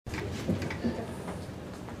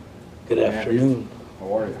Good afternoon.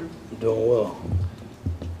 How are you? Doing well.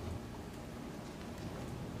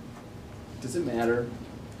 Does it matter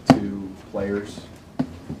to players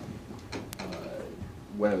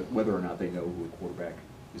whether or not they know who a quarterback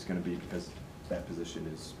is going to be, because that position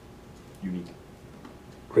is unique?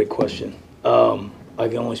 Great question. I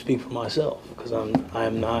can only speak for myself because I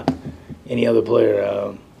am not any other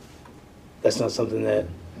player. That's not something that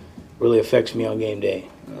really affects me on game day.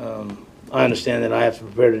 I understand that I have to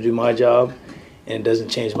prepare to do my job, and it doesn't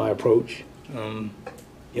change my approach.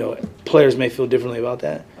 Players may feel differently about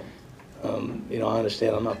that. I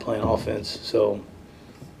understand I'm not playing offense, so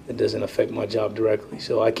it doesn't affect my job directly.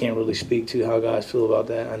 So I can't really speak to how guys feel about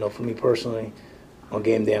that. I know for me personally, on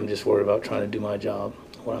game day, I'm just worried about trying to do my job,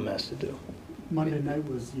 what I'm asked to do. Monday night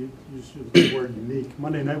was, you used the word unique.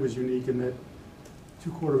 Monday night was unique in that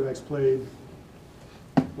two quarterbacks played,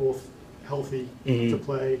 both healthy to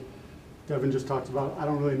play. Devin just talked about, I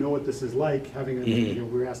don't really know what this is like, having a, we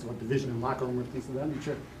were asked about division and locker room and things of that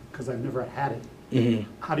nature, because I've never had it.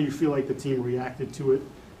 How do you feel like the team reacted to it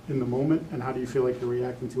in the moment, and how do you feel like they're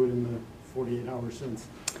reacting to it in the 48 hours since?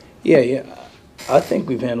 Yeah. I think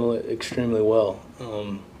we've handled it extremely well.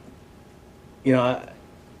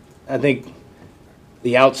 I think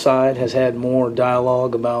the outside has had more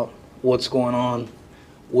dialogue about what's going on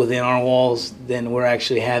within our walls than we're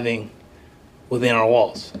actually having within our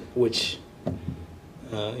walls, which,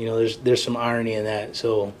 there's some irony in that.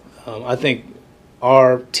 So I think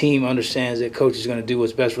our team understands that coach is going to do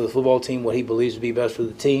what's best for the football team, what he believes to be best for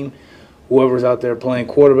the team. Whoever's out there playing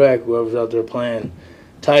quarterback, whoever's out there playing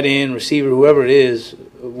tight end, receiver, whoever it is,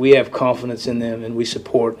 we have confidence in them, and we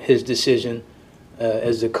support his decision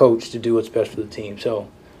as the coach to do what's best for the team. So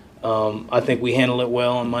I think we handled it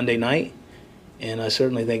well on Monday night, and I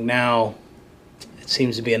certainly think now it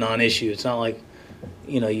seems to be a non-issue. It's not like,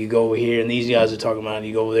 you go over here and these guys are talking about it,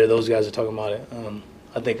 you go over there, those guys are talking about it.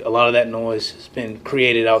 I think a lot of that noise has been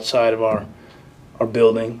created outside of our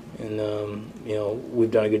building, and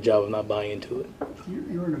we've done a good job of not buying into it.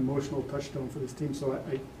 You're an emotional touchstone for this team, so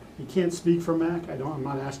I can't speak for Mac. I'm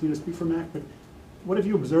not asking you to speak for Mac, but what have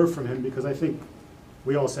you observed from him? Because I think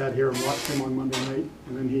we all sat here and watched him on Monday night,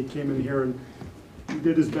 and then he came in here and he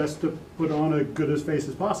did his best to put on a good as face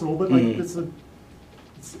as possible. But it's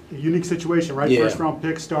a unique situation, right? Yeah. First round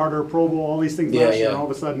pick, starter, Pro Bowl, all these things last year, and all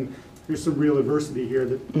of a sudden there's some real adversity here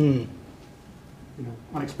that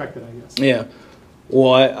unexpected, I guess. Yeah.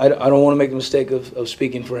 Well, I don't want to make the mistake of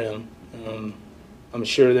speaking for him. I'm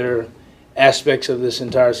sure there are aspects of this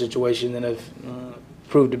entire situation that have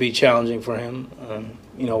proved to be challenging for him.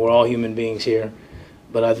 We're all human beings here,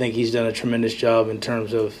 but I think he's done a tremendous job in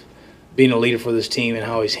terms of being a leader for this team and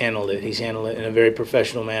how he's handled it. He's handled it in a very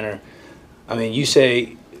professional manner. I mean, you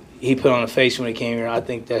say he put on a face when he came here. I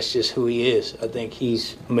think that's just who he is. I think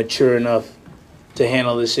he's mature enough to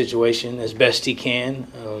handle this situation as best he can.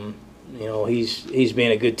 He's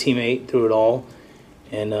been a good teammate through it all,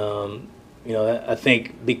 and I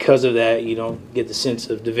think because of that, you don't get the sense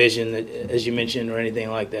of division that, as you mentioned, or anything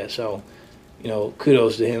like that. So,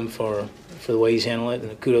 kudos to him for the way he's handled it,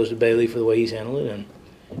 and kudos to Bailey for the way he's handled it. And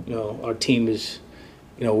our team is,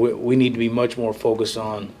 we need to be much more focused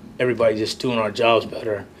on everybody just doing our jobs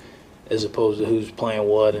better, as opposed to who's playing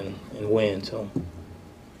what and when. So,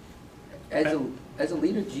 as a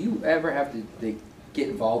leader, do you ever have to get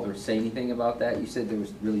involved or say anything about that? You said there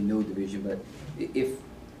was really no division, but if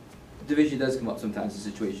division does come up sometimes in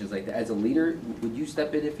situations like that, as a leader, would you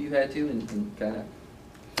step in if you had to and kind of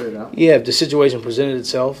put it out? Yeah, if the situation presented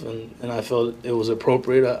itself and I felt it was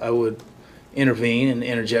appropriate, I would intervene and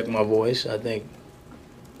interject my voice. I think,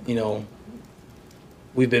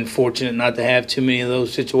 we've been fortunate not to have too many of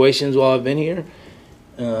those situations while I've been here.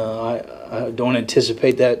 I don't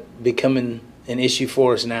anticipate that becoming an issue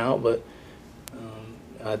for us now, but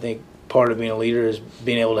I think part of being a leader is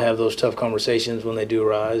being able to have those tough conversations when they do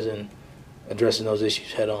arise and addressing those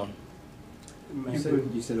issues head on. You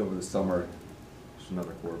said over the summer, there's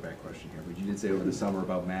another quarterback question here, but you did say over the summer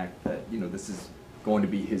about Mac that, this is going to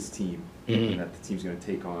be his team, and that the team's going to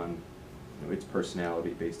take on its personality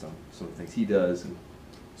based on some of the things he does, and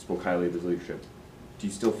spoke highly of his leadership. Do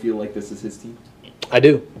you still feel like this is his team? I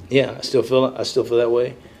do. Yeah, I still feel that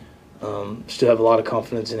way. Still have a lot of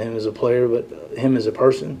confidence in him as a player, but him as a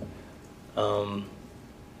person. But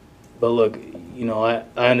look, I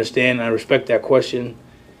understand and I respect that question.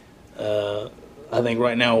 I think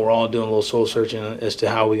right now we're all doing a little soul searching as to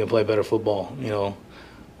how we can play better football.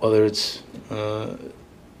 Whether it's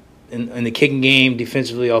in the kicking game,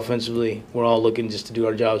 defensively, offensively, we're all looking just to do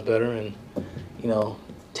our jobs better and,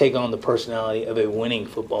 take on the personality of a winning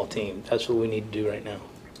football team. That's what we need to do right now.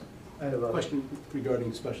 I have a Question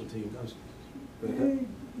regarding special teams.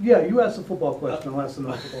 Yeah, you asked a football question, I'll ask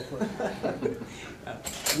another football question.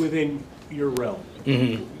 Within your realm,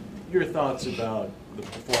 Mhm. your thoughts about the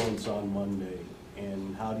performance on Monday,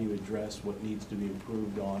 and how do you address what needs to be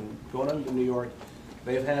improved on? Going on to New York,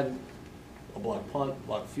 they've had a block punt,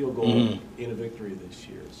 block field goal Mhm. in a victory this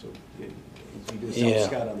year, so you do a Yeah.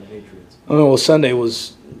 self-scout on the Patriots. I mean, well, Sunday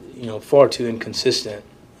was, far too inconsistent.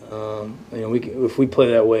 If we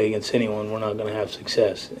play that way against anyone, we're not going to have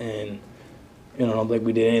success. And I don't think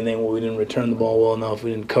we did anything where we didn't return the ball well enough.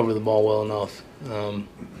 We didn't cover the ball well enough.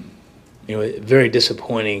 Very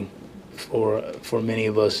disappointing for many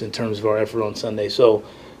of us in terms of our effort on Sunday. So,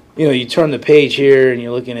 you turn the page here and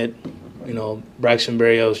you're looking at, Braxton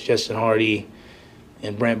Berrios, Justin Hardy,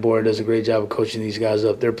 and Brant Boyer does a great job of coaching these guys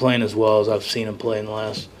up. They're playing as well as I've seen them play in the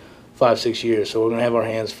last 5-6 years. So we're going to have our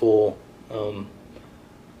hands full.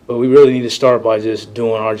 But we really need to start by just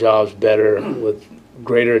doing our jobs better with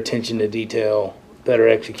greater attention to detail, better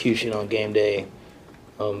execution on game day.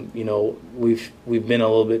 We've been a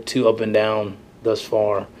little bit too up and down thus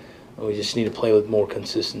far. And we just need to play with more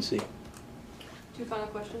consistency. 2 final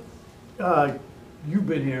questions. You've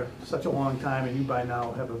been here such a long time, and you by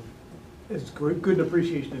now have as good an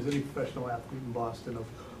appreciation as any professional athlete in Boston of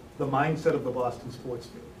the mindset of the Boston sports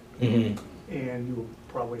field. Mm-hmm. And you will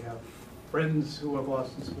probably have friends who are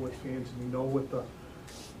Boston sports fans, and you know what the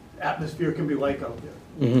atmosphere can be like out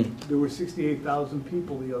there. Mm-hmm. There were 68,000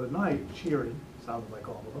 people the other night cheering, sounded like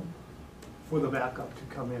all of them, for the backup to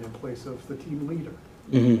come in place of the team leader.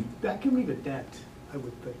 Mm-hmm. That can make a dent, I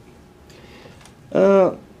would think.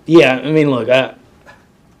 Yeah, I mean, look,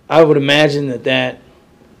 I would imagine that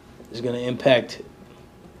is going to impact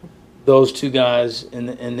those two guys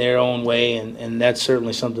in their own way, and that's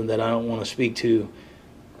certainly something that I don't want to speak to.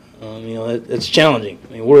 It's challenging.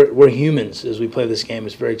 I mean, we're humans as we play this game.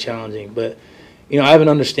 It's very challenging, but I have an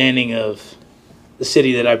understanding of the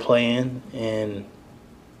city that I play in, and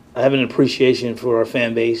I have an appreciation for our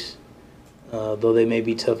fan base. Though they may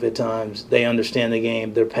be tough at times, they understand the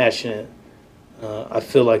game. They're passionate. I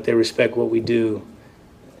feel like they respect what we do,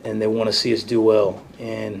 and they want to see us do well.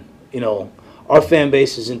 And our fan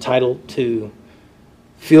base is entitled to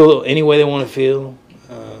feel any way they want to feel,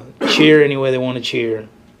 cheer any way they want to cheer.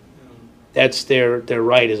 That's their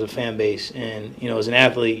right as a fan base. And as an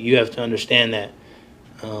athlete, you have to understand that.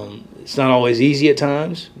 It's not always easy at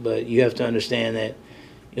times, but you have to understand that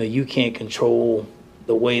you can't control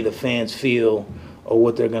the way the fans feel or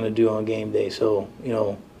what they're going to do on game day. So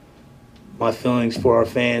my feelings for our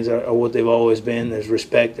fans are what they've always been. There's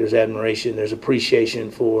respect, there's admiration, there's appreciation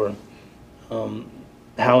for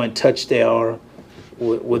how in touch they are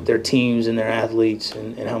with their teams and their athletes,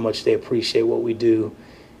 and how much they appreciate what we do.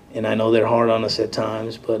 And I know they're hard on us at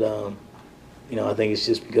times, but I think it's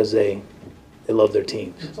just because they love their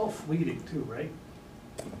teams. It's all fleeting too, right?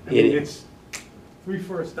 It's 3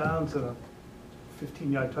 first downs and a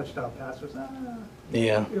 15-yard touchdown pass.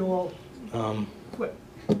 yeah. It'll all quit.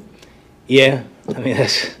 Yeah, I mean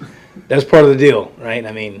that's part of the deal, right?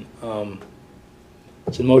 I mean,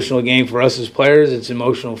 it's an emotional game for us as players. It's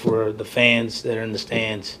emotional for the fans that are in the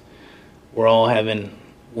stands. We're all having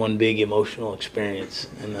one big emotional experience,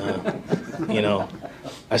 and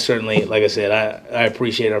I certainly, like I said, I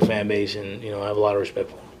appreciate our fan base, and I have a lot of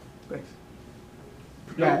respect for them. Thanks.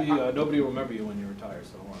 Nobody will remember you when you retire,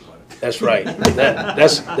 so don't worry about it. That's right.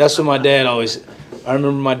 That's what my dad always. I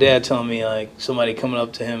remember my dad telling me, like, somebody coming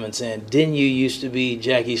up to him and saying, "Didn't you used to be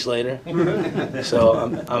Jackie Slater?" So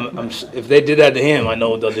I'm if they did that to him, I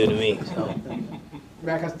know what they'll do to me. So.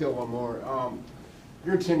 Mac, I still want more.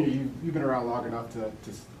 Your tenure, you've been around long enough to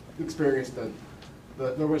experience the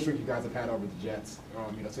win streak you guys have had over the Jets.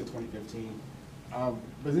 Since 2015.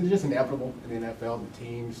 Was it just inevitable in the NFL, the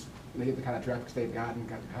teams, they get the kind of traffic they've gotten,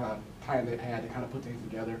 kind of time they've had to kind of put things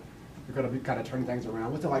together? You're going to be kind of turning things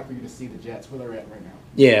around. What's it like for you to see the Jets where they're at right now?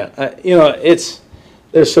 Yeah,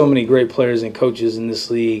 there's so many great players and coaches in this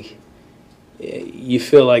league. You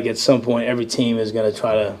feel like at some point every team is going to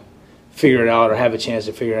try to figure it out or have a chance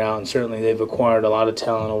to figure it out, and certainly they've acquired a lot of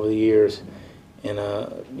talent over the years. And,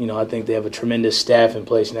 I think they have a tremendous staff in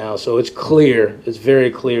place now. So it's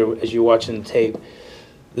very clear as you're watching the tape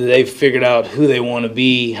that they've figured out who they want to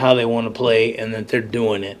be, how they want to play, and that they're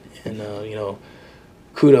doing it. And,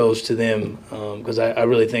 kudos to them because I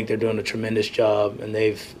really think they're doing a tremendous job, and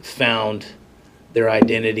they've found their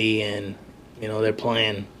identity, and, they're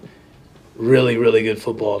playing really, really good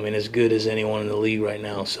football. I mean, as good as anyone in the league right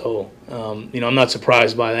now. So, I'm not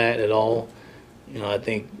surprised by that at all. I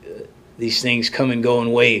think these things come and go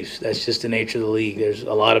in waves. That's just the nature of the league. There's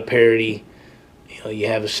a lot of parity. You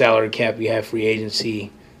have a salary cap, you have free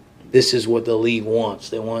agency. this is what the league wants.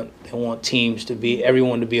 They want teams to be,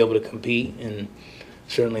 everyone to be able to compete, and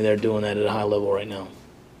certainly they're doing that at a high level right now.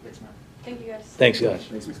 Thanks, man. Thank you, guys. Thanks, guys.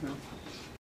 Thanks, man.